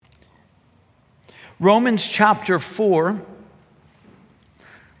Romans chapter 4.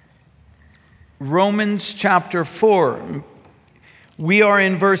 Romans chapter 4. We are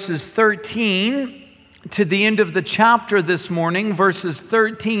in verses 13 to the end of the chapter this morning, verses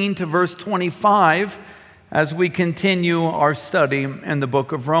 13 to verse 25, as we continue our study in the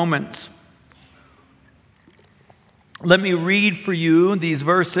book of Romans. Let me read for you these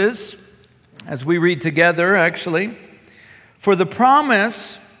verses as we read together, actually. For the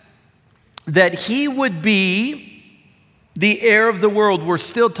promise that he would be the heir of the world. We're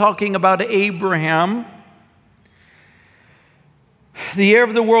still talking about Abraham. The heir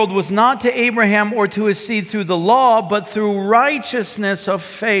of the world was not to Abraham or to his seed through the law, but through righteousness of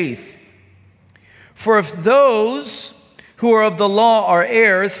faith. For if those who are of the law are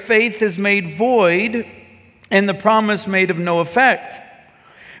heirs, faith is made void, and the promise made of no effect.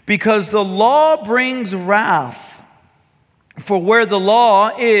 Because the law brings wrath. For where the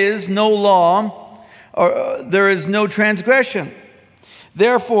law is no law, there is no transgression.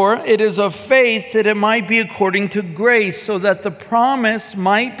 Therefore, it is of faith that it might be according to grace, so that the promise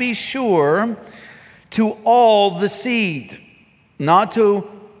might be sure to all the seed, not to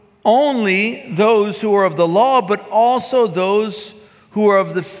only those who are of the law, but also those who are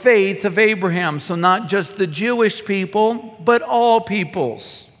of the faith of Abraham. So not just the Jewish people, but all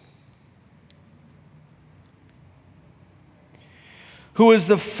peoples. Who is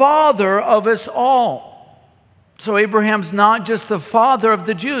the father of us all. So Abraham's not just the father of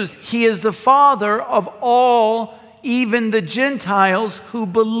the Jews. He is the father of all, even the Gentiles who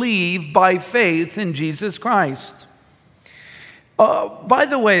believe by faith in Jesus Christ. By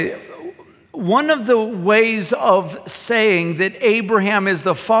the way, one of the ways of saying that Abraham is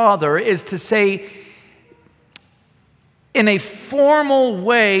the father is to say, in a formal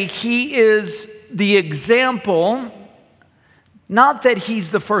way, he is the example. Not that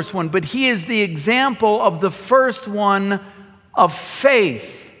he's the first one, but he is the example of the first one of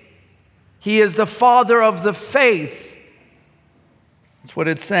faith. He is the father of the faith. That's what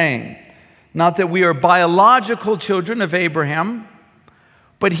it's saying. Not that we are biological children of Abraham,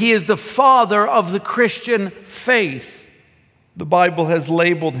 but he is the father of the Christian faith. The Bible has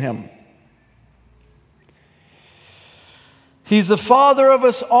labeled him. He's the father of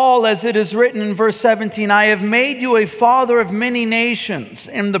us all, as it is written in verse 17, I have made you a father of many nations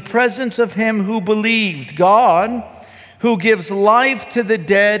in the presence of him who believed, God, who gives life to the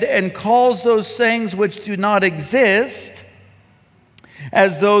dead and calls those things which do not exist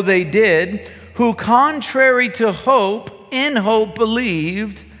as though they did, who contrary to hope, in hope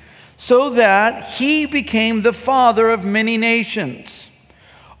believed, so that he became the father of many nations.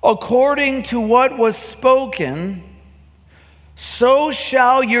 According to what was spoken, so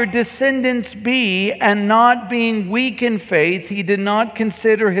shall your descendants be, and not being weak in faith, he did not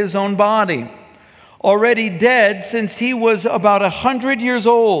consider his own body, already dead since he was about 100 years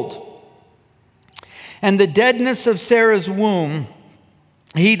old. And the deadness of Sarah's womb,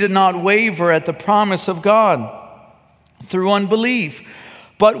 he did not waver at the promise of God through unbelief,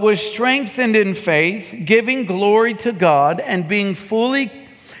 but was strengthened in faith, giving glory to God, and being fully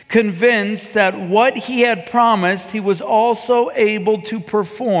convinced that what he had promised he was also able to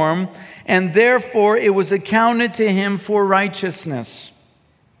perform, and therefore it was accounted to him for righteousness.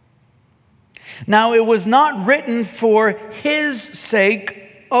 Now it was not written for his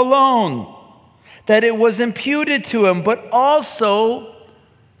sake alone that it was imputed to him, but also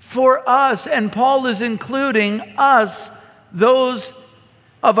for us. And Paul is including us, those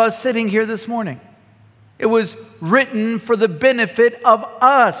of us sitting here this morning. It was written for the benefit of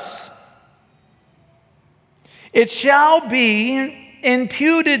us. It shall be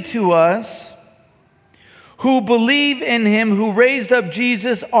imputed to us who believe in him who raised up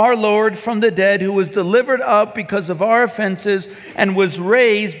Jesus our Lord from the dead, who was delivered up because of our offenses and was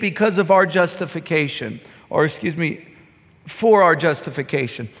raised because of our justification. For our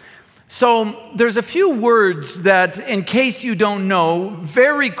justification. So there's a few words that, in case you don't know,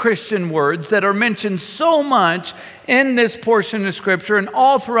 very Christian words that are mentioned so much in this portion of Scripture and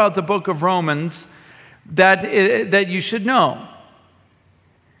all throughout the book of Romans that you should know.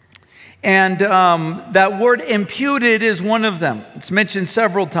 And that word imputed is one of them. It's mentioned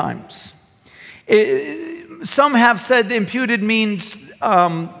several times. Some have said imputed means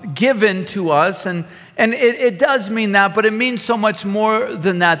given to us, and it does mean that, but it means so much more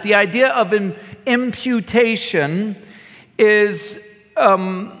than that. The idea of imputation is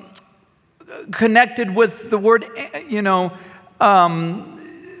connected with the word,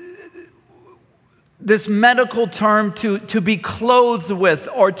 this medical term to be clothed with,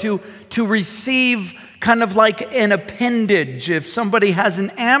 or to receive kind of like an appendage. If somebody has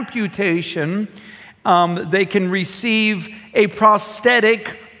an amputation they can receive a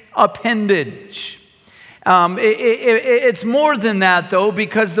prosthetic appendage. It's more than that, though,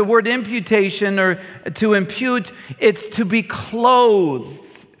 because the word imputation, or to impute, it's to be clothed,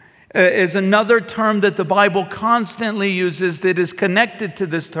 is another term that the Bible constantly uses that is connected to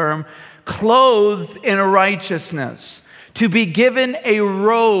this term, clothed in a righteousness, to be given a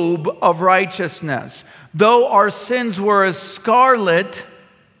robe of righteousness. Though our sins were as scarlet,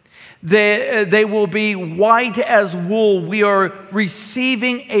 they will be white as wool. We are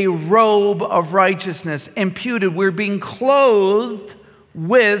receiving a robe of righteousness, imputed. We're being clothed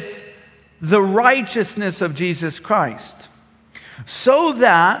with the righteousness of Jesus Christ. So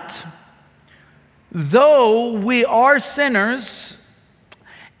that, though we are sinners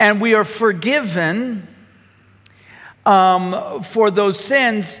and we are forgiven for those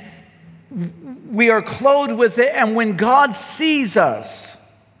sins, we are clothed with it. And when God sees us,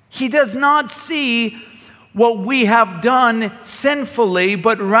 He does not see what we have done sinfully,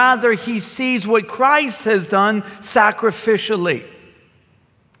 but rather He sees what Christ has done sacrificially.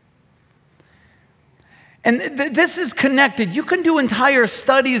 And this is connected. You can do entire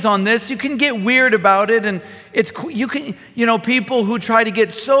studies on this. You can get weird about it, and people who try to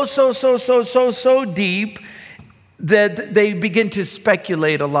get so deep that they begin to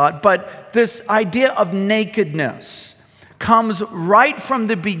speculate a lot. But this idea of nakedness comes right from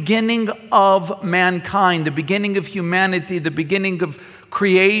the beginning of mankind, the beginning of humanity, the beginning of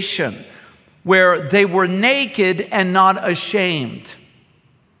creation, where they were naked and not ashamed.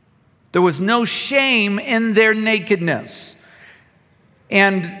 There was no shame in their nakedness.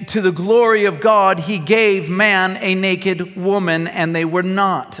 And to the glory of God, He gave man a naked woman, and they were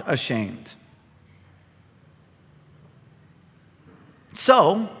not ashamed.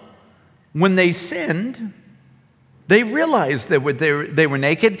 So, when they sinned, they realized they were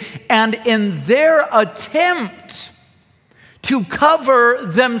naked, and in their attempt to cover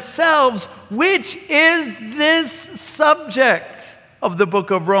themselves, which is this subject of the book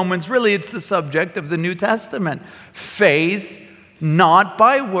of Romans. Really, it's the subject of the New Testament. Faith, not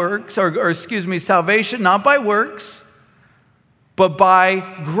by works, salvation, not by works, but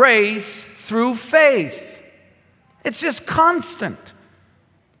by grace through faith. It's just constant,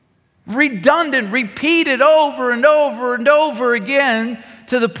 redundant, repeated over and over and over again,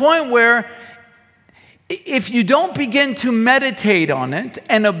 to the point where if you don't begin to meditate on it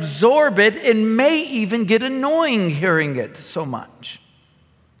and absorb it, it may even get annoying hearing it so much.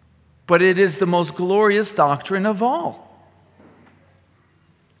 But it is the most glorious doctrine of all.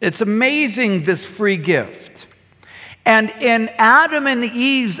 It's amazing, this free gift. And in Adam and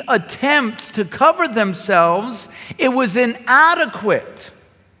Eve's attempts to cover themselves, it was inadequate.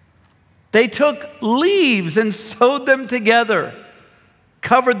 They took leaves and sewed them together,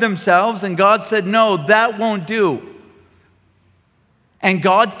 covered themselves, and God said, no, that won't do. And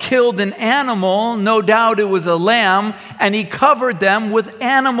God killed an animal, no doubt it was a lamb, and He covered them with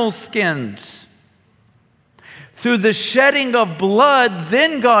animal skins. Through the shedding of blood,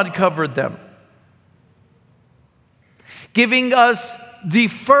 then God covered them, giving us the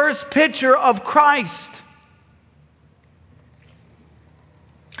first picture of Christ.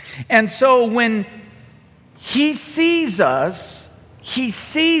 And so when He sees us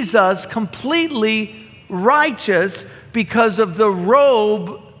completely righteous because of the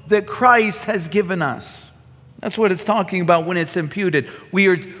robe that Christ has given us. That's what it's talking about when it's imputed. We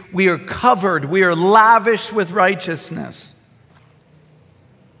are covered, we are lavished with righteousness.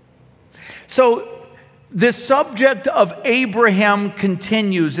 So this subject of Abraham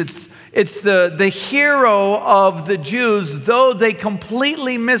continues. It's the hero of the Jews, though they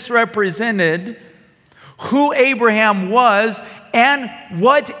completely misrepresented who Abraham was and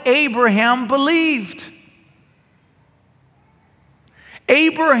what Abraham believed.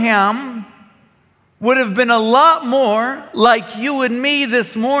 Abraham would have been a lot more like you and me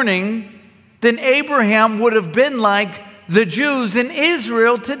this morning than Abraham would have been like the Jews in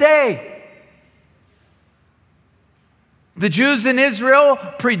Israel today. The Jews in Israel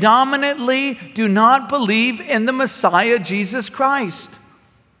predominantly do not believe in the Messiah, Jesus Christ.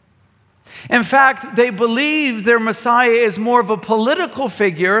 In fact, they believe their Messiah is more of a political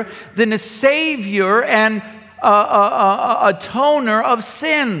figure than a savior and a atoner of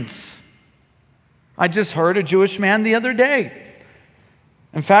sins. I just heard a Jewish man the other day.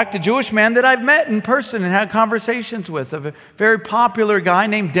 In fact, a Jewish man that I've met in person and had conversations with, a very popular guy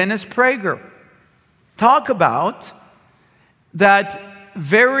named Dennis Prager, talk about that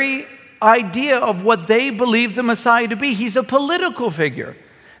very idea of what they believe the Messiah to be. He's a political figure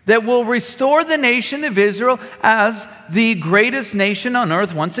that will restore the nation of Israel as the greatest nation on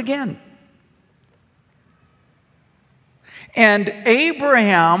earth once again. And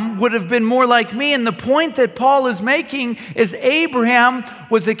Abraham would have been more like me. And the point that Paul is making is Abraham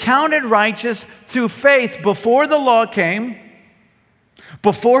was accounted righteous through faith before the law came,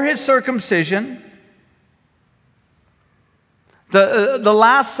 before his circumcision. The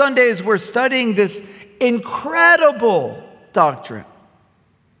last Sundays we're studying this incredible doctrine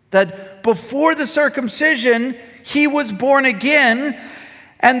that before the circumcision, he was born again.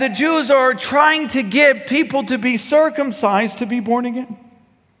 And the Jews are trying to get people to be circumcised to be born again.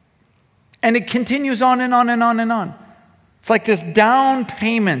 And it continues on and on and on and on. It's like this down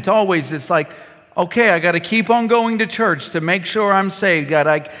payment always. It's like, okay, I got to keep on going to church to make sure I'm saved. I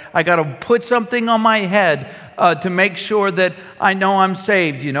got to put something on my head to make sure that I know I'm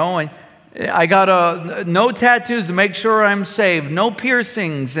saved, you know. I got to, no tattoos to make sure I'm saved. No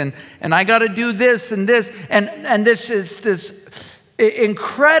piercings. And I got to do this and this. And this is this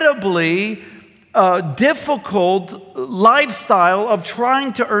incredibly difficult lifestyle of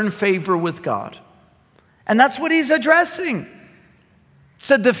trying to earn favor with God. And that's what he's addressing.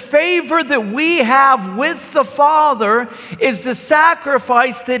 So the favor that we have with the Father is the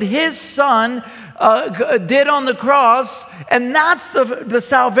sacrifice that his Son did on the cross. And that's the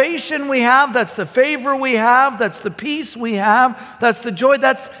salvation we have. That's the favor we have. That's the peace we have. That's the joy.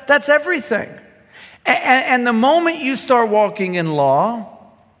 That's everything. And the moment you start walking in law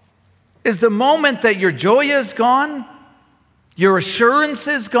is the moment that your joy is gone, your assurance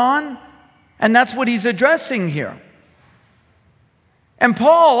is gone, and that's what he's addressing here. And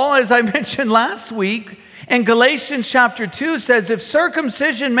Paul, as I mentioned last week, in Galatians chapter 2 says, if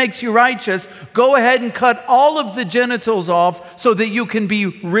circumcision makes you righteous, go ahead and cut all of the genitals off so that you can be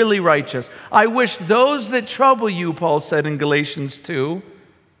really righteous. I wish those that trouble you, Paul said in Galatians 2,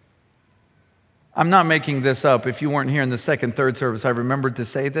 I'm not making this up. If you weren't here in the second, third service, I remembered to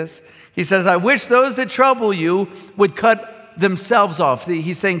say this. He says, I wish those that trouble you would cut themselves off.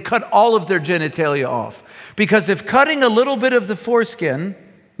 He's saying cut all of their genitalia off. Because if cutting a little bit of the foreskin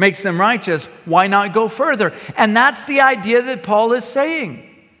makes them righteous, why not go further? And that's the idea that Paul is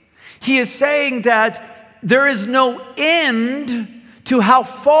saying. He is saying that there is no end to how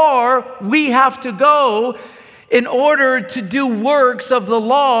far we have to go in order to do works of the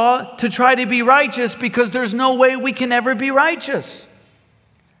law to try to be righteous, because there's no way we can ever be righteous.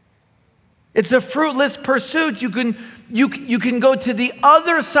 It's a fruitless pursuit. You can go to the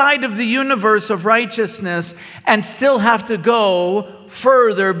other side of the universe of righteousness and still have to go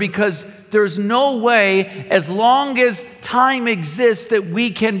further, because there's no way, as long as time exists, that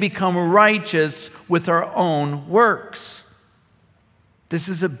we can become righteous with our own works. This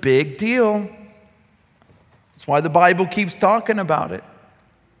is a big deal. That's why the Bible keeps talking about it.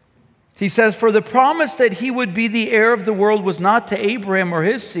 He says, for the promise that he would be the heir of the world was not to Abraham or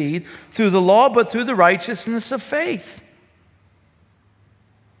his seed through the law, but through the righteousness of faith.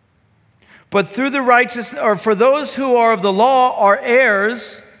 But through the righteousness, or for those who are of the law are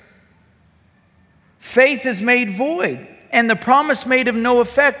heirs, faith is made void, and the promise made of no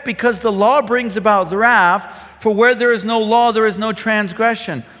effect, because the law brings about the wrath. For where there is no law, there is no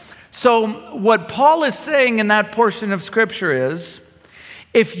transgression. So what Paul is saying in that portion of Scripture is,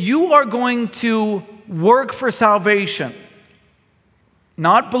 if you are going to work for salvation,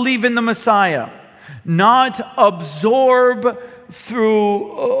 not believe in the Messiah, not absorb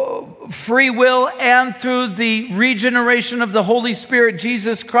through free will and through the regeneration of the Holy Spirit,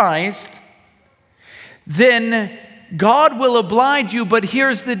 Jesus Christ, then God will oblige you. But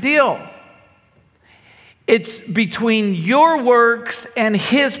here's the deal. It's between your works and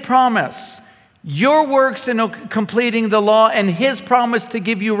his promise. Your works in completing the law and his promise to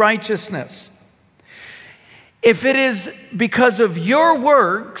give you righteousness. If it is because of your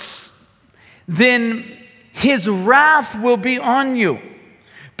works, then his wrath will be on you,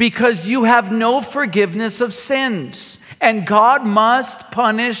 because you have no forgiveness of sins, and God must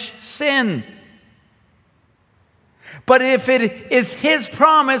punish sin. But if it is his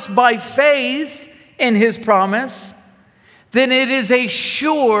promise by faith in his promise, then it is a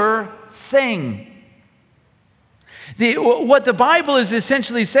sure thing. What the Bible is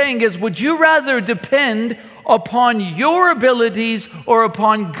essentially saying is, would you rather depend upon your abilities or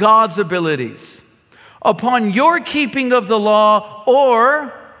upon God's abilities? Upon your keeping of the law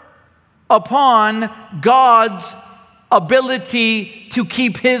or upon God's ability to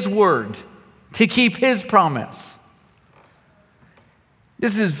keep his word, to keep his promise?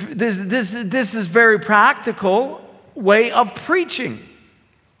 This is very practical way of preaching.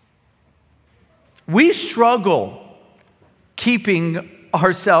 We struggle keeping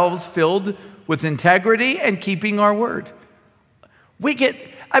ourselves filled with integrity and keeping our word.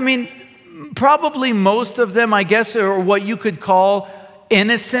 probably most of them, I guess, are what you could call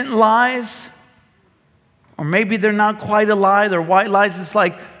innocent lies. Or maybe they're not quite a lie. They're white lies. It's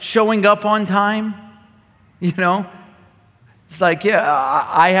like showing up on time, you know. It's like, yeah,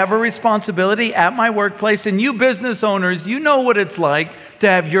 I have a responsibility at my workplace. And you business owners, you know what it's like to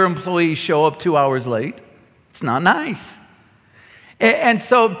have your employees show up 2 hours late. It's not nice. And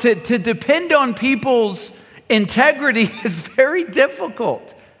so to depend on people's integrity is very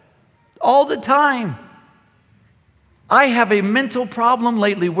difficult all the time. I have a mental problem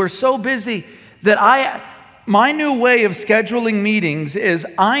lately. We're so busy that my new way of scheduling meetings is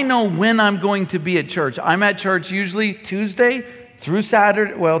I know when I'm going to be at church. I'm at church usually Tuesday through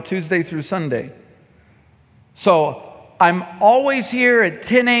Saturday, Tuesday through Sunday. So I'm always here at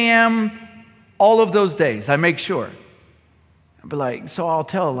 10 a.m. all of those days. I make sure. So I'll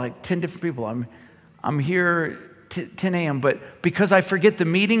tell like 10 different people, I'm here 10 a.m., but because I forget the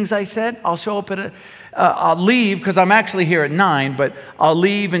meetings I said, I'll show up I'll leave because I'm actually here at 9, but I'll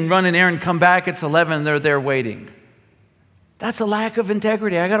leave and run an errand, come back, it's 11, and they're there waiting. That's a lack of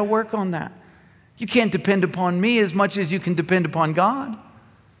integrity. I got to work on that. You can't depend upon me as much as you can depend upon God.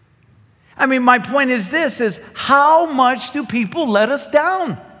 I mean, my point is how much do people let us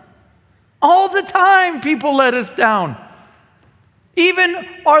down? All the time people let us down. Even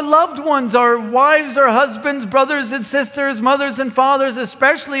our loved ones, our wives, our husbands, brothers and sisters, mothers and fathers,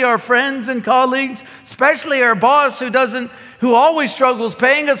 especially our friends and colleagues, especially our boss who always struggles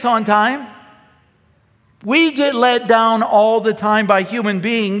paying us on time. We get let down all the time by human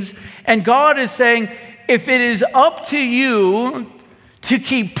beings, and God is saying, if it is up to you to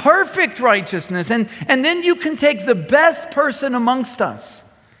keep perfect righteousness, and then you can take the best person amongst us,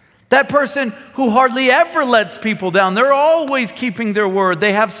 that person who hardly ever lets people down. They're always keeping their word.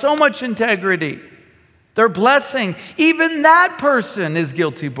 They have so much integrity. They're blessing. Even that person is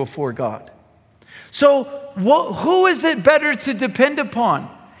guilty before God. So who is it better to depend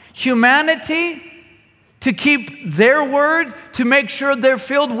upon? Humanity to keep their word, to make sure they're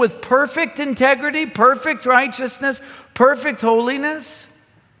filled with perfect integrity, perfect righteousness, perfect holiness?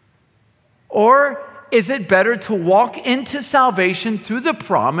 Or is it better to walk into salvation through the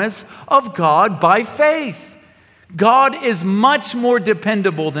promise of God by faith? God is much more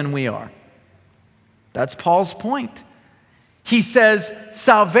dependable than we are. That's Paul's point. He says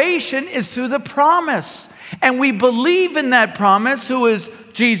salvation is through the promise. And we believe in that promise, who is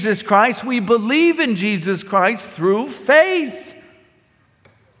Jesus Christ. We believe in Jesus Christ through faith.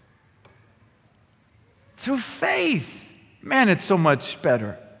 Through faith. Man, it's so much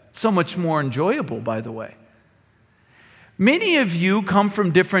better. So much more enjoyable, by the way. Many of you come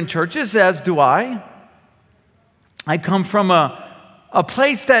from different churches, as do I. I come from a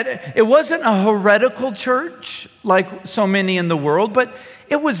place that it wasn't a heretical church like so many in the world, but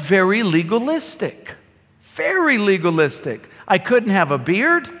it was very legalistic. Very legalistic. I couldn't have a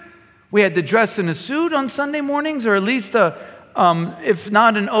beard. We had to dress in a suit on Sunday mornings, or at least if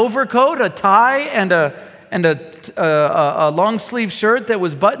not an overcoat, a tie and a long sleeve shirt that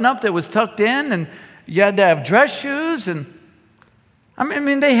was buttoned up, that was tucked in, and you had to have dress shoes. And I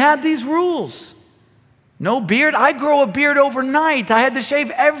mean, they had these rules. No beard. I grow a beard overnight. I had to shave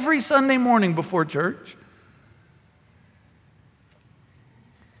every Sunday morning before church.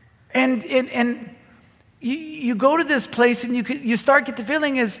 And you go to this place and you start get the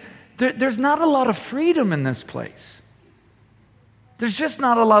feeling there's not a lot of freedom in this place. There's just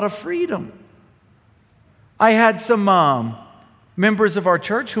not a lot of freedom. I had some members of our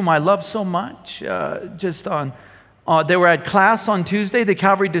church whom I love so much, they were at class on Tuesday, the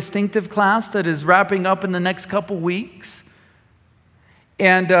Calvary Distinctive class that is wrapping up in the next couple weeks.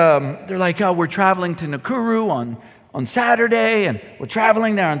 And they're like, we're traveling to Nakuru on Saturday, and we're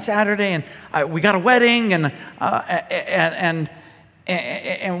traveling there on Saturday, and we got a wedding, and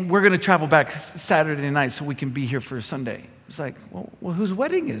we're going to travel back Saturday night so we can be here for Sunday. It's like, well, whose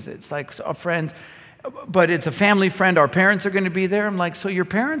wedding is it? It's like a friend's. But it's a family friend. Our parents are going to be there. I'm like, so your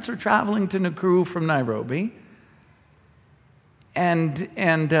parents are traveling to Nakuru from Nairobi, and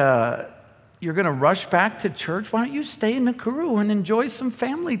you're going to rush back to church? Why don't you stay in Nakuru and enjoy some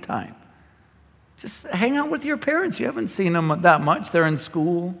family time? Just hang out with your parents. You haven't seen them that much. They're in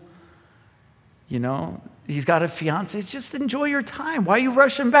school. You know, he's got a fiance. Just enjoy your time. Why are you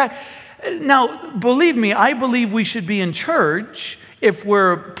rushing back? Now, believe me, I believe we should be in church if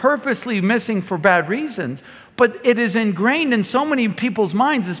we're purposely missing for bad reasons. But it is ingrained in so many people's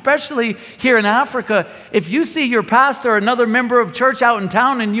minds, especially here in Africa. If you see your pastor or another member of church out in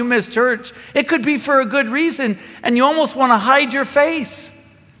town and you miss church, it could be for a good reason, and you almost want to hide your face.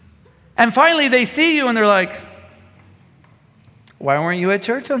 And finally they see you and they're like, Why weren't you at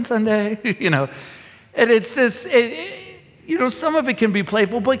church on Sunday? And it's this, some of it can be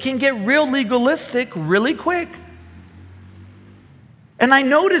playful, but it can get real legalistic really quick. And I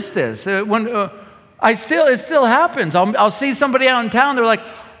noticed this when it still happens. I'll see somebody out in town. They're like,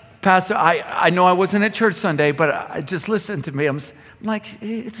 Pastor, I know I wasn't at church Sunday, but I just listen to me. I'm like,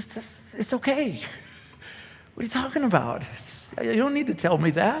 it's okay. What are you talking about? You don't need to tell me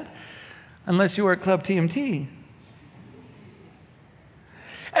that unless you were at Club TMT.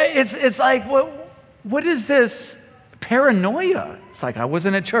 It's like, what is this paranoia? It's like, I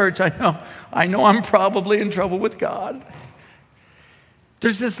wasn't at church. I know I'm probably in trouble with God.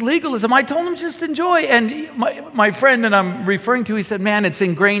 There's this legalism. I told him just enjoy. And my friend that I'm referring to, he said, man, it's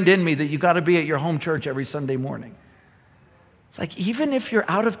ingrained in me that you got to be at your home church every Sunday morning. It's like, even if you're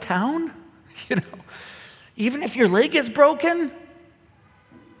out of town, even if your leg is broken.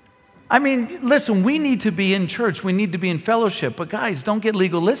 I mean, listen, we need to be in church. We need to be in fellowship. But guys, don't get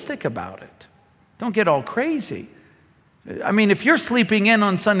legalistic about it. Don't get all crazy. I mean, if you're sleeping in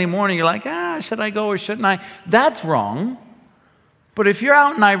on Sunday morning, you're like, should I go or shouldn't I? That's wrong. But if you're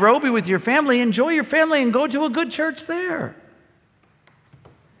out in Nairobi with your family, enjoy your family and go to a good church there.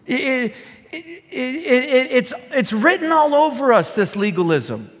 It's written all over us, this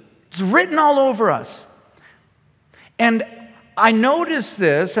legalism. It's written all over us. And I noticed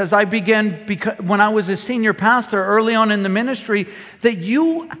this as I began, when I was a senior pastor early on in the ministry, that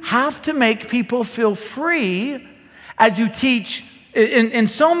you have to make people feel free as you teach. In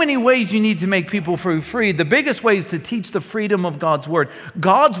so many ways, you need to make people feel free. The biggest way is to teach the freedom of God's word.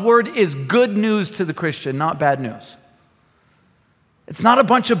 God's word is good news to the Christian, not bad news. It's not a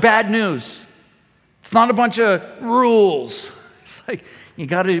bunch of bad news. It's not a bunch of rules. It's like, you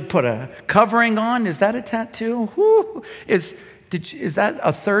got to put a covering on. Is that a tattoo? Whew. Is that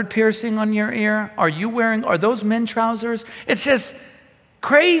a third piercing on your ear? Are those men trousers? It's just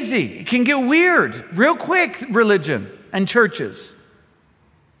crazy. It can get weird real quick, religion and churches.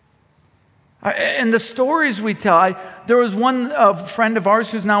 And the stories we tell, there was one friend of ours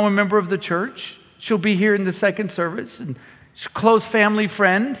who's now a member of the church. She'll be here in the second service, and she's a close family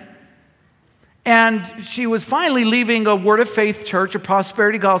friend. And she was finally leaving a Word of Faith church, a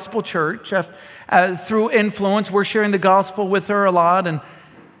prosperity gospel church, through influence. We're sharing the gospel with her a lot. And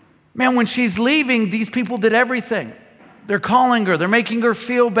man, when she's leaving, these people did everything. They're calling her. They're making her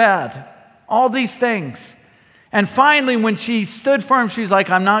feel bad. All these things. And finally, when she stood firm, she's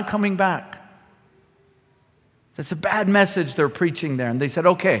like, I'm not coming back. That's a bad message they're preaching there. And they said,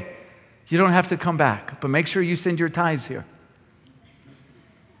 okay, you don't have to come back, but make sure you send your tithes here.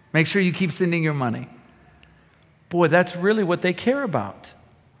 Make sure you keep sending your money. Boy, that's really what they care about.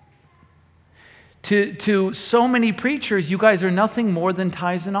 To so many preachers, you guys are nothing more than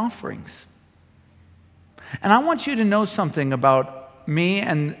tithes and offerings. And I want you to know something about me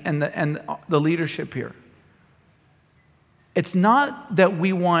and the leadership here. It's not that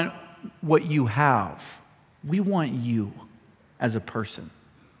we want what you have. We want you as a person.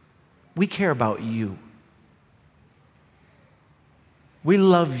 We care about you. We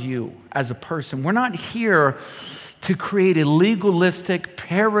love you as a person. We're not here to create a legalistic,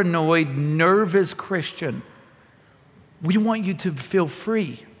 paranoid, nervous Christian. We want you to feel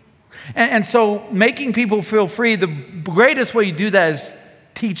free. And so making people feel free, the greatest way you do that is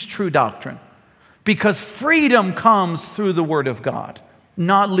teach true doctrine. Because freedom comes through the Word of God,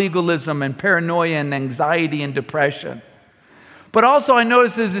 not legalism and paranoia and anxiety and depression. But also I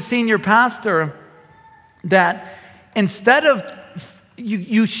noticed as a senior pastor that instead of,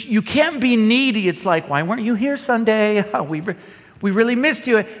 you can't be needy. It's like, why weren't you here Sunday? We really missed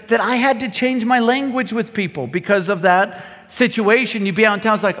you. That I had to change my language with people because of that situation. You'd be out in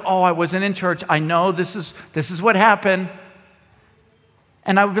town, it's like, oh, I wasn't in church. I know this is what happened.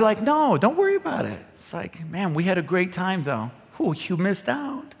 And I would be like, no, don't worry about it. It's like, man, we had a great time though. Ooh, you missed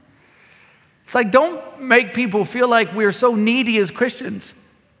out. It's like, don't make people feel like we're so needy as Christians.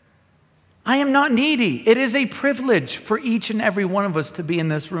 I am not needy. It is a privilege for each and every one of us to be in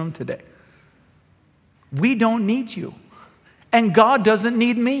this room today. We don't need you. And God doesn't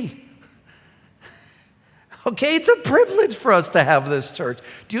need me. Okay, it's a privilege for us to have this church.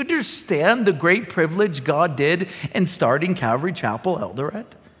 Do you understand the great privilege God did in starting Calvary Chapel Eldoret?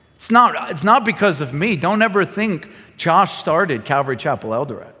 It's not because of me. Don't ever think Josh started Calvary Chapel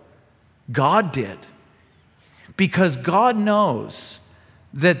Eldoret. God did. Because God knows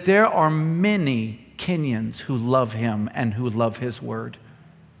that there are many Kenyans who love Him and who love His Word.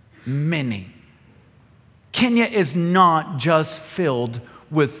 Many. Kenya is not just filled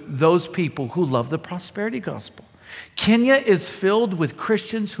with those people who love the prosperity gospel. Kenya is filled with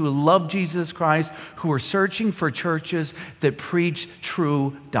Christians who love Jesus Christ, who are searching for churches that preach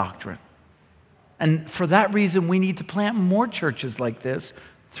true doctrine. And for that reason, we need to plant more churches like this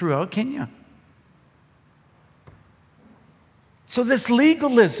throughout Kenya. So this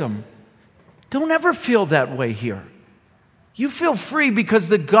legalism, don't ever feel that way here. You feel free because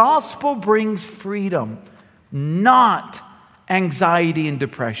the gospel brings freedom, not anxiety and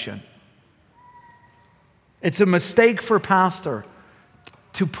depression. It's a mistake for pastor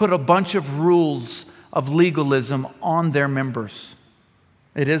to put a bunch of rules of legalism on their members.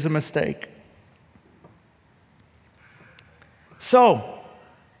 It is a mistake. So,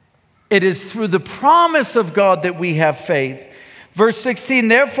 it is through the promise of God that we have faith. Verse 16,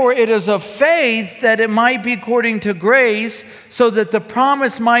 therefore it is of faith that it might be according to grace, so that the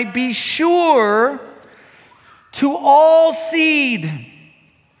promise might be sure to all seed.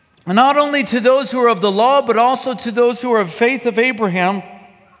 And not only to those who are of the law, but also to those who are of faith of Abraham,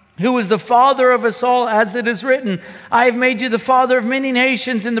 who is the father of us all, as it is written, I have made you the father of many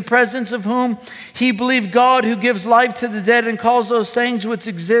nations, in the presence of whom he believed God, who gives life to the dead and calls those things which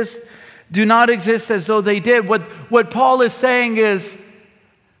exist do not exist as though they did. What Paul is saying is,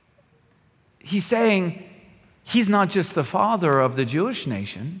 he's saying he's not just the father of the Jewish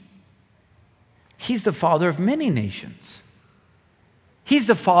nation, he's the father of many nations. He's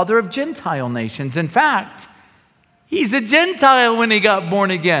the father of Gentile nations. In fact, he's a Gentile when he got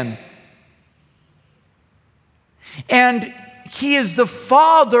born again. And he is the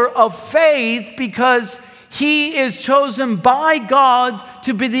father of faith because he is chosen by God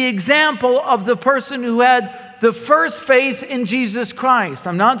to be the example of the person who had the first faith in Jesus Christ.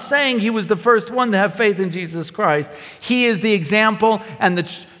 I'm not saying he was the first one to have faith in Jesus Christ. He is the example and the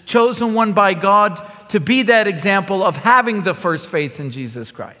chosen one by God to be that example of having the first faith in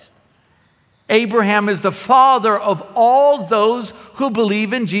Jesus Christ. Abraham is the father of all those who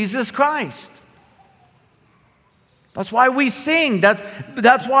believe in Jesus Christ. That's why we sing.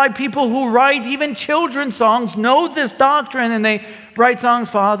 That's why people who write even children's songs know this doctrine, and they write songs,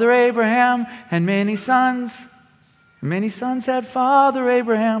 Father Abraham and many sons. Many sons had Father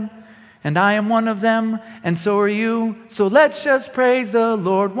Abraham, and I am one of them, and so are you. So let's just praise the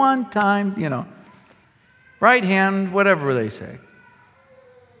Lord one time, right hand, whatever they say.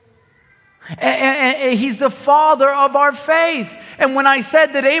 And he's the father of our faith. And when I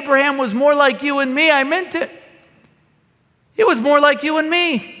said that Abraham was more like you and me, I meant it. He was more like you and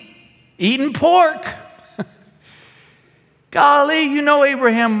me, eating pork. Golly,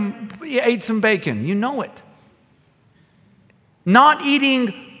 Abraham ate some bacon. You know it. Not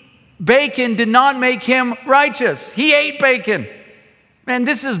eating bacon did not make him righteous. He ate bacon. Man,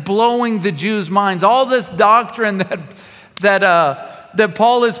 this is blowing the Jews' minds. All this doctrine that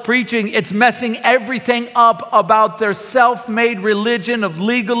Paul is preaching, it's messing everything up about their self-made religion of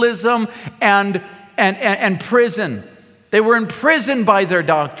legalism and prison. They were imprisoned by their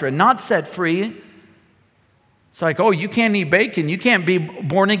doctrine, not set free. It's like, you can't eat bacon. You can't be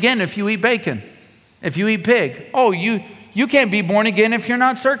born again if you eat bacon. If you eat pig. You can't be born again if you're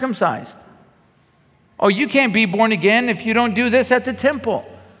not circumcised. You can't be born again if you don't do this at the temple.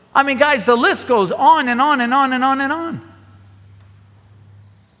 I mean, guys, the list goes on and on and on and on and on.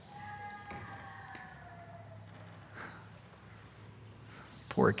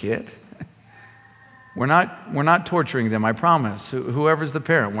 Poor kid. We're not torturing them, I promise. Whoever's the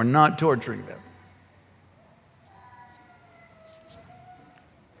parent, we're not torturing them.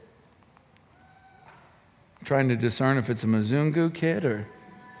 I'm trying to discern if it's a Mzungu kid or...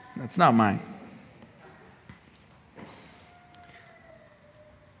 That's not mine.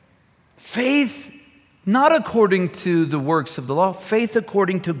 Faith, not according to the works of the law, faith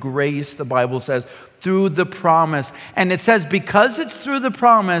according to grace, the Bible says, through the promise. And it says because it's through the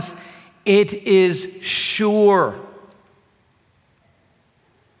promise, it is sure.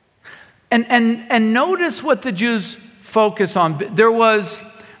 And notice what the Jews focus on. There was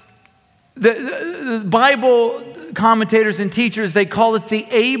the Bible commentators and teachers, they call it the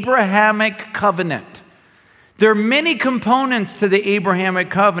Abrahamic covenant. There are many components to the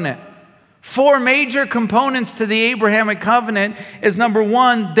Abrahamic covenant. 4 major components to the Abrahamic covenant is, number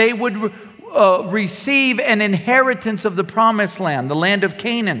 1, they would receive an inheritance of the promised land, the land of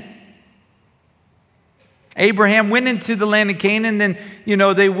Canaan. Abraham went into the land of Canaan, then,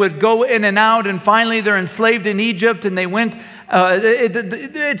 they would go in and out, and finally they're enslaved in Egypt, and they went,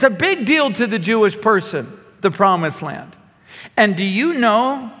 it's a big deal to the Jewish person, the promised land. And do you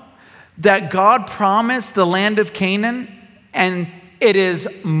know that God promised the land of Canaan, and It is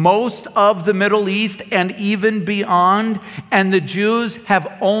most of the Middle East and even beyond. And the Jews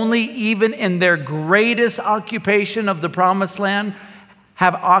have only, even in their greatest occupation of the Promised Land,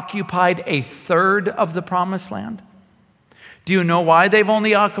 have occupied a third of the Promised Land. Do you know why they've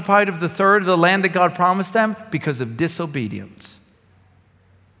only occupied of the third of the land that God promised them? Because of disobedience.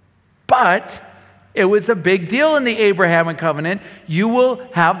 But it was a big deal in the Abrahamic covenant. You will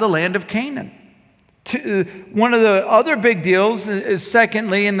have the land of Canaan. One of the other big deals is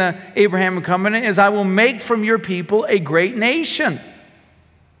secondly in the Abrahamic covenant is I will make from your people a great nation.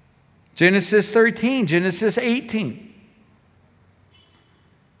 Genesis 13, Genesis 18.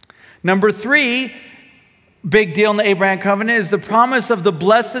 Number 3, big deal in the Abraham covenant is the promise of the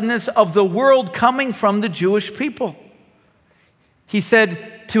blessedness of the world coming from the Jewish people. He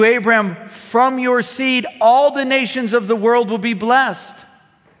said to Abraham, from your seed, all the nations of the world will be blessed.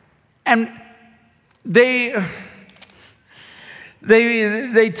 And they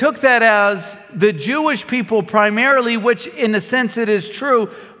took that as the Jewish people primarily, which in a sense it is true,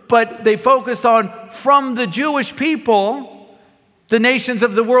 but they focused on from the Jewish people, the nations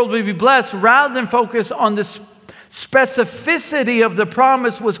of the world will be blessed, rather than focus on the specificity of the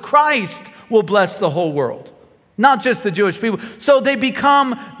promise was Christ will bless the whole world, not just the Jewish people. So they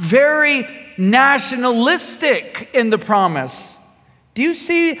become very nationalistic in the promise. Do you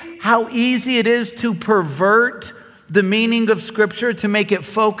see how easy it is to pervert the meaning of Scripture to make it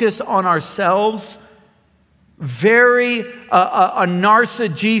focus on ourselves? Very a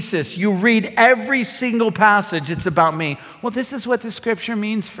narcissist. You read every single passage, it's about me. Well, this is what the Scripture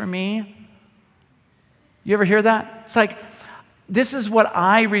means for me. You ever hear that? It's like, this is what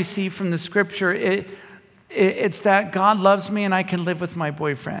I receive from the Scripture. It's that God loves me and I can live with my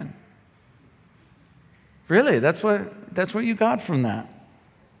boyfriend. Really? That's what you got from that?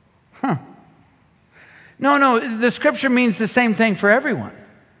 Huh. No, the Scripture means the same thing for everyone.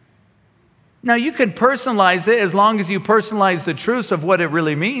 Now, you can personalize it as long as you personalize the truths of what it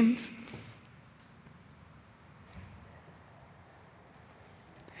really means.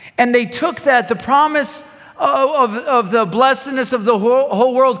 And they took that, the promise of the blessedness of the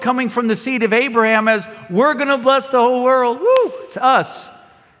whole world coming from the seed of Abraham as we're going to bless the whole world. Woo, it's us,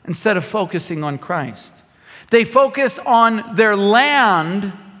 instead of focusing on Christ. They focused on their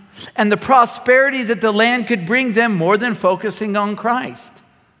land and the prosperity that the land could bring them more than focusing on Christ.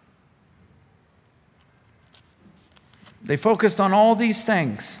 They focused on all these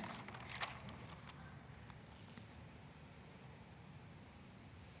things.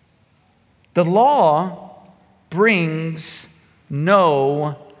 The law brings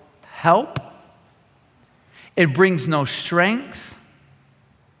no help. It brings no strength.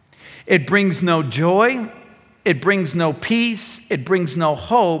 It brings no joy. It brings no peace. It brings no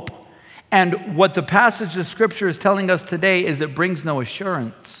hope. And what the passage of Scripture is telling us today is it brings no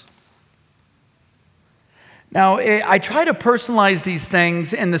assurance. Now, I try to personalize these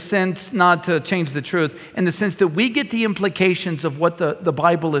things in the sense, not to change the truth, in the sense that we get the implications of what the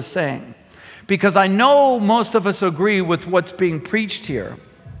Bible is saying. Because I know most of us agree with what's being preached here.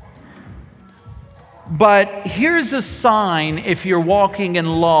 But here's a sign if you're walking in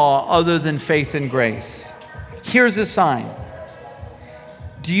law other than faith and grace. Here's a sign.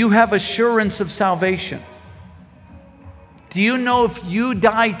 Do you have assurance of salvation? Do you know if you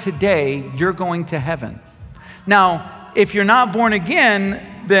die today, you're going to heaven? Now, if you're not born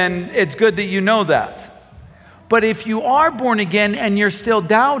again, then it's good that you know that. But if you are born again and you're still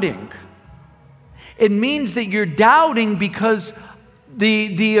doubting, it means that you're doubting because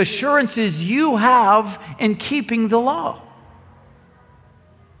the assurances you have in keeping the law.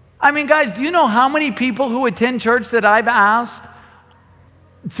 I mean, guys, do you know how many people who attend church that I've asked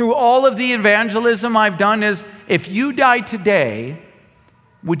through all of the evangelism I've done is, if you die today,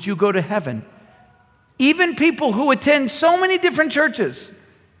 would you go to heaven? Even people who attend so many different churches,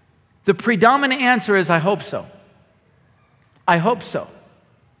 the predominant answer is, I hope so. I hope so.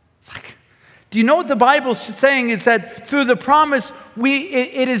 It's like, do you know what the Bible's saying? It's that through the promise,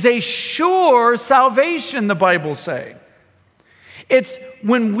 it is a sure salvation, the Bible's saying. It's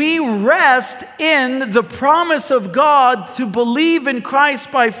when we rest in the promise of God to believe in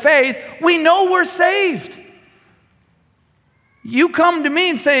Christ by faith, we know we're saved. You come to me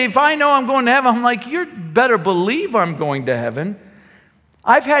and say, if I know I'm going to heaven, I'm like, you better believe I'm going to heaven.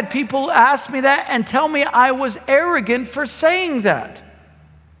 I've had people ask me that and tell me I was arrogant for saying that.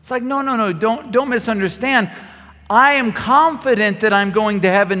 It's like, no, don't misunderstand. I am confident that I'm going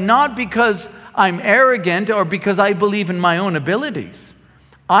to heaven, not because I'm arrogant or because I believe in my own abilities.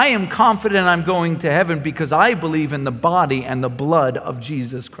 I am confident I'm going to heaven because I believe in the body and the blood of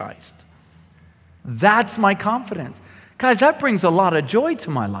Jesus Christ. That's my confidence. Guys, that brings a lot of joy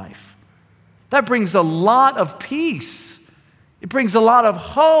to my life. That brings a lot of peace. It brings a lot of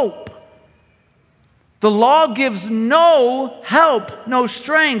hope. The law gives no help, no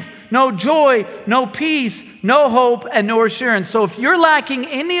strength, no joy, no peace, no hope, and no assurance. So if you're lacking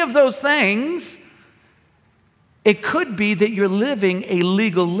any of those things, it could be that you're living a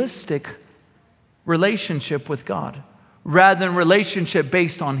legalistic relationship with God rather than relationship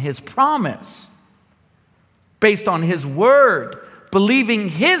based on His promise, based on His word, believing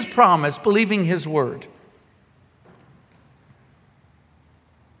His promise, believing His word.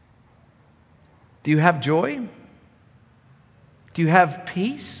 Do you have joy? Do you have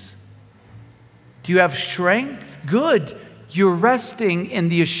peace? Do you have strength? Good. You're resting in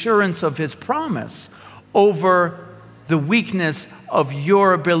the assurance of His promise over the weakness of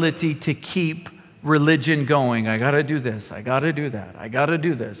your ability to keep religion going. I got to do this. I got to do that. I got to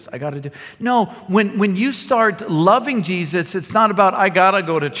do this. I got to do. No, when you start loving Jesus, it's not about I got to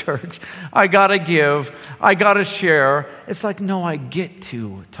go to church. I got to give. I got to share. It's like, no, I get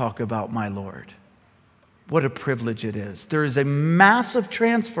to talk about my Lord. What a privilege it is. There is a massive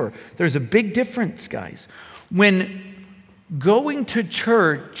transfer. There's a big difference, guys. When going to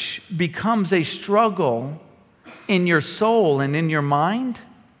church becomes a struggle in your soul and in your mind,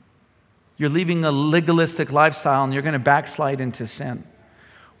 you're leaving a legalistic lifestyle and you're going to backslide into sin.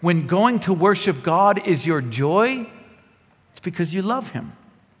 When going to worship God is your joy, it's because you love Him.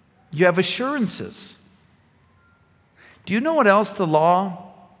 You have assurances. Do you know what else the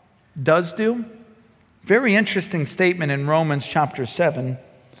law does do? Very interesting statement in Romans chapter 7,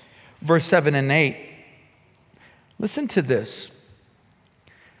 verse 7 and 8. Listen to this.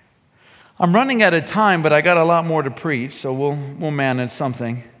 I'm running out of time, but I got a lot more to preach, so we'll manage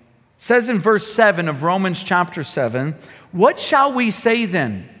something. It says in verse 7 of Romans chapter 7, what shall we say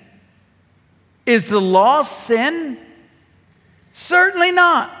then? Is the law sin? Certainly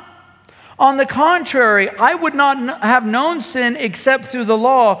not. On the contrary, I would not have known sin except through the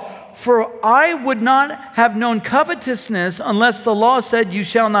law. For I would not have known covetousness unless the law said, you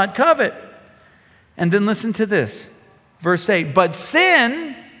shall not covet. And then listen to this, verse 8. But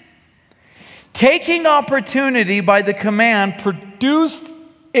sin, taking opportunity by the command, produced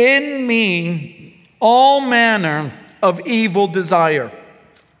in me all manner of evil desire.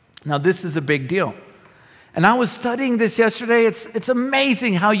 Now this is a big deal. And I was studying this yesterday. It's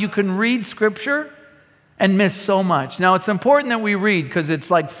amazing how you can read Scripture and miss so much. Now, it's important that we read because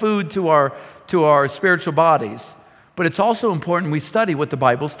it's like food to our spiritual bodies. But it's also important we study what the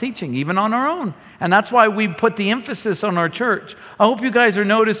Bible's teaching, even on our own. And that's why we put the emphasis on our church. I hope you guys are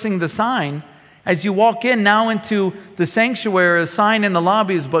noticing the sign. As you walk in now into the sanctuary, a sign in the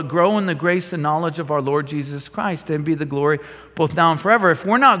lobby is, but grow in the grace and knowledge of our Lord Jesus Christ, and be the glory both now and forever. If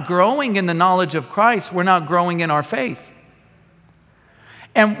we're not growing in the knowledge of Christ, we're not growing in our faith.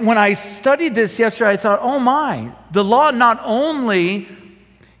 And when I studied this yesterday, I thought, oh my, the law not only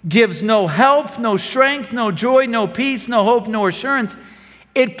gives no help, no strength, no joy, no peace, no hope, no assurance,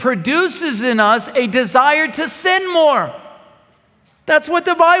 it produces in us a desire to sin more. That's what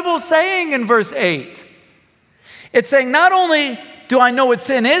the Bible's saying in verse 8. It's saying, not only do I know what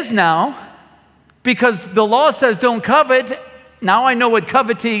sin is now, because the law says don't covet, now I know what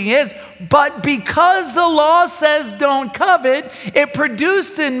coveting is, but because the law says don't covet, it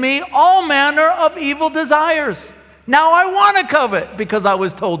produced in me all manner of evil desires. Now I want to covet because I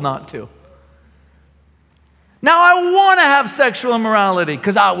was told not to. Now I want to have sexual immorality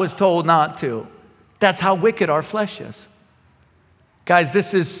because I was told not to. That's how wicked our flesh is. Guys,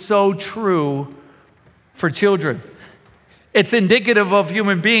 this is so true for children. It's indicative of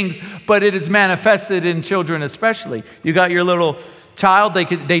human beings, but it is manifested in children especially. You got your little child,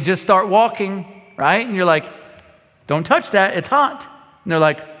 they just start walking, right? And you're like, don't touch that, it's hot. And they're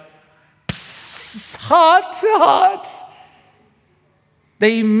like, psst, hot.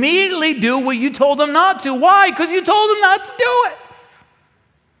 They immediately do what you told them not to. Why? Because you told them not to do it.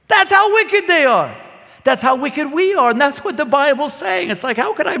 That's how wicked they are. That's how wicked we are, and that's what the Bible's saying. It's like,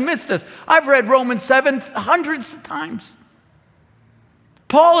 how could I miss this? I've read Romans 7 hundreds of times.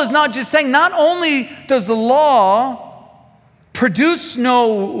 Paul is not just saying, not only does the law produce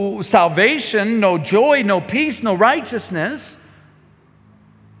no salvation, no joy, no peace, no righteousness,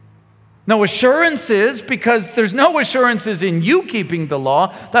 no assurances, because there's no assurances in you keeping the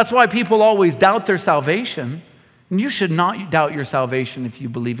law. That's why people always doubt their salvation. And you should not doubt your salvation if you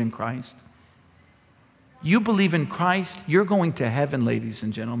believe in Christ. You believe in Christ, you're going to heaven, ladies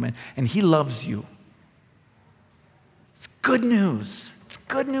and gentlemen, and He loves you. It's good news. It's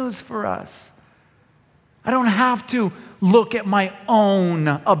good news for us. I don't have to look at my own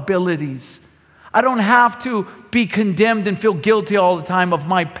abilities. I don't have to be condemned and feel guilty all the time of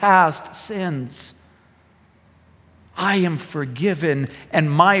my past sins. I am forgiven,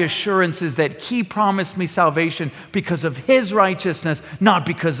 and my assurance is that He promised me salvation because of His righteousness, not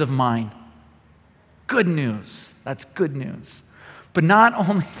because of mine. Good news. That's good news. But not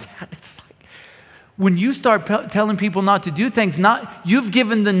only that, it's like when you start telling people not to do things, you've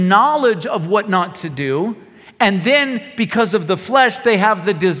given the knowledge of what not to do, and then because of the flesh, they have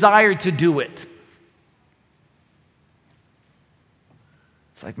the desire to do it.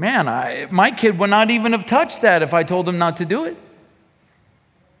 It's like, man, my kid would not even have touched that if I told him not to do it.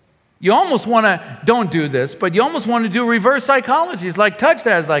 You almost want to, don't do this, but you almost want to do reverse psychology. It's like, touch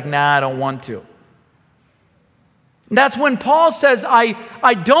that. It's like, nah, I don't want to. That's when Paul says, I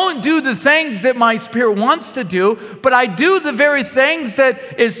don't do the things that my spirit wants to do, but I do the very things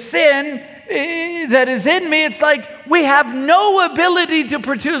that is sin that is in me. It's like we have no ability to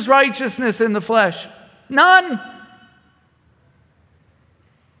produce righteousness in the flesh. None.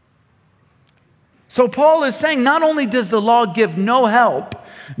 So Paul is saying not only does the law give no help,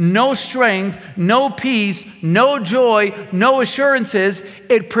 no strength, no peace, no joy, no assurances,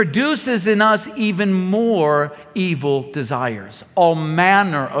 it produces in us even more evil desires, all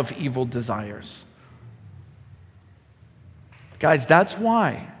manner of evil desires. Guys, that's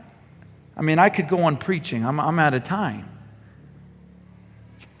why. I mean, I could go on preaching. I'm out of time.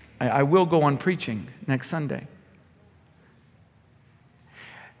 I will go on preaching next Sunday.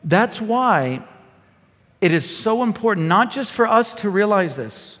 That's why it is so important, not just for us to realize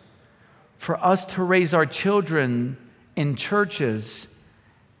this, for us to raise our children in churches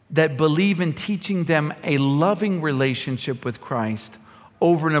that believe in teaching them a loving relationship with Christ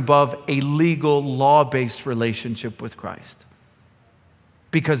over and above a legal, law-based relationship with Christ.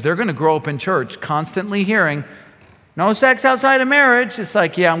 Because they're going to grow up in church constantly hearing, no sex outside of marriage. It's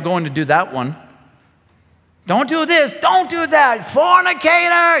like, yeah, I'm going to do that one. Don't do this, don't do that,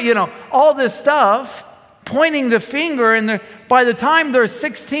 fornicator, all this stuff. Pointing the finger, and by the time they're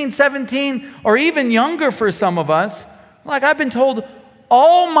 16, 17, or even younger for some of us, like I've been told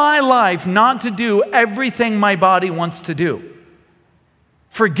all my life not to do everything my body wants to do.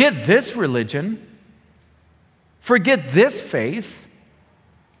 Forget this religion. Forget this faith.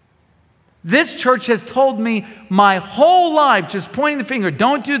 This church has told me my whole life, just pointing the finger,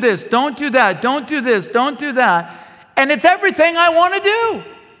 don't do this, don't do that, don't do this, don't do that, and it's everything I want to do.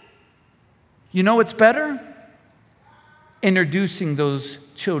 You know what's better? Introducing those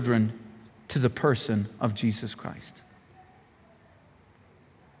children to the person of Jesus Christ.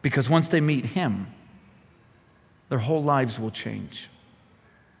 Because once they meet Him, their whole lives will change.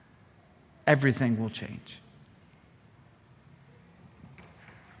 Everything will change.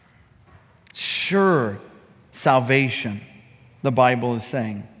 Sure salvation, the Bible is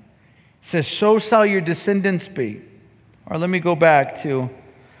saying. It says, so shall your descendants be. Or let me go back to,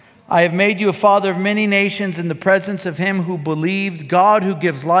 I have made you a father of many nations in the presence of Him who believed. God, who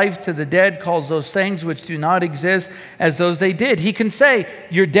gives life to the dead, calls those things which do not exist as those they did. He can say,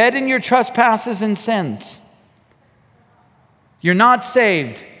 you're dead in your trespasses and sins. You're not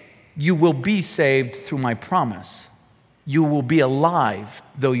saved. You will be saved through my promise. You will be alive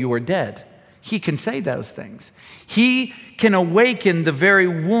though you are dead. He can say those things. He can awaken the very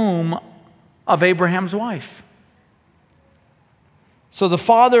womb of Abraham's wife. So the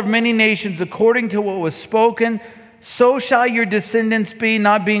father of many nations, according to what was spoken, so shall your descendants be,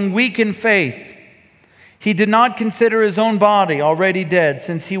 not being weak in faith. He did not consider his own body already dead,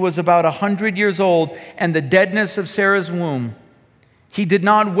 since he was about 100 years old, and the deadness of Sarah's womb. He did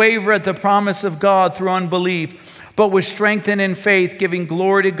not waver at the promise of God through unbelief, but was strengthened in faith, giving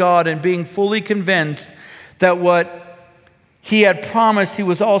glory to God, and being fully convinced that what He had promised He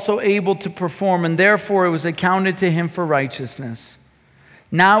was also able to perform, and therefore it was accounted to him for righteousness.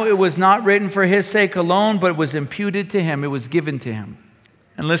 Now it was not written for his sake alone, but it was imputed to him. It was given to him.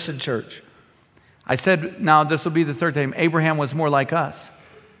 And listen, church. I said, now this will be the third time, Abraham was more like us.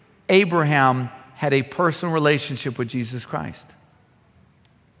 Abraham had a personal relationship with Jesus Christ.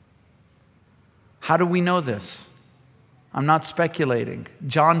 How do we know this? I'm not speculating.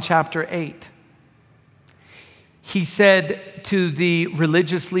 John chapter 8. He said to the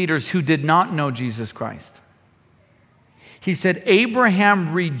religious leaders who did not know Jesus Christ, He said,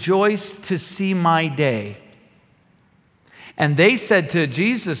 Abraham rejoiced to see my day. And they said to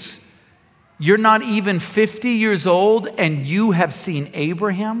Jesus, you're not even 50 years old and you have seen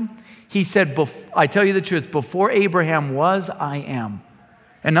Abraham? He said, I tell you the truth, before Abraham was, I am.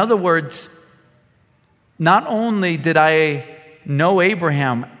 In other words, not only did I know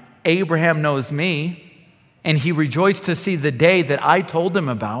Abraham, Abraham knows me, and he rejoiced to see the day that I told him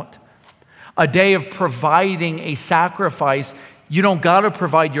about. A day of providing a sacrifice. You don't got to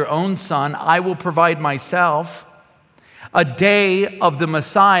provide your own son. I will provide myself. A day of the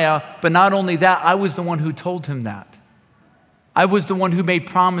Messiah, but not only that, I was the one who told him that. I was the one who made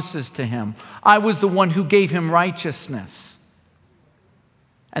promises to him. I was the one who gave him righteousness.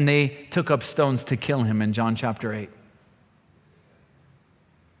 And they took up stones to kill him in John chapter 8.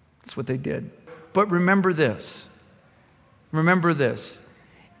 That's what they did. But remember this. Remember this.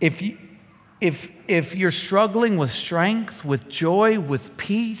 If you're struggling with strength, with joy, with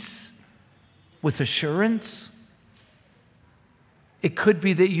peace, with assurance, it could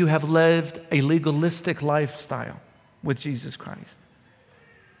be that you have lived a legalistic lifestyle with Jesus Christ.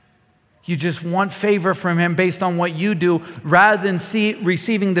 You just want favor from him based on what you do rather than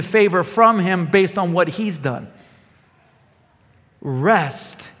receiving the favor from him based on what he's done.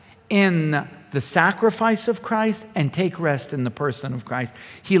 Rest in the sacrifice of Christ and take rest in the person of Christ.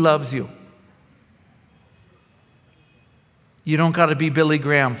 He loves you. You don't got to be Billy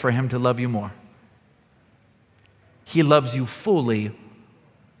Graham for him to love you more. He loves you fully,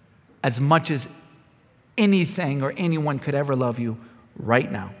 as much as anything or anyone could ever love you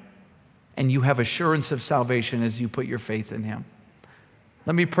right now. And you have assurance of salvation as you put your faith in him.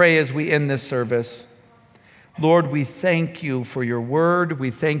 Let me pray as we end this service. Lord, we thank you for your word.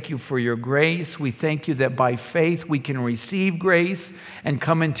 We thank you for your grace. We thank you that by faith we can receive grace and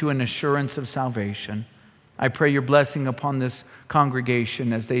come into an assurance of salvation. I pray your blessing upon this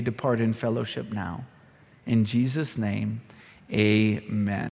congregation as they depart in fellowship now. In Jesus' name, amen.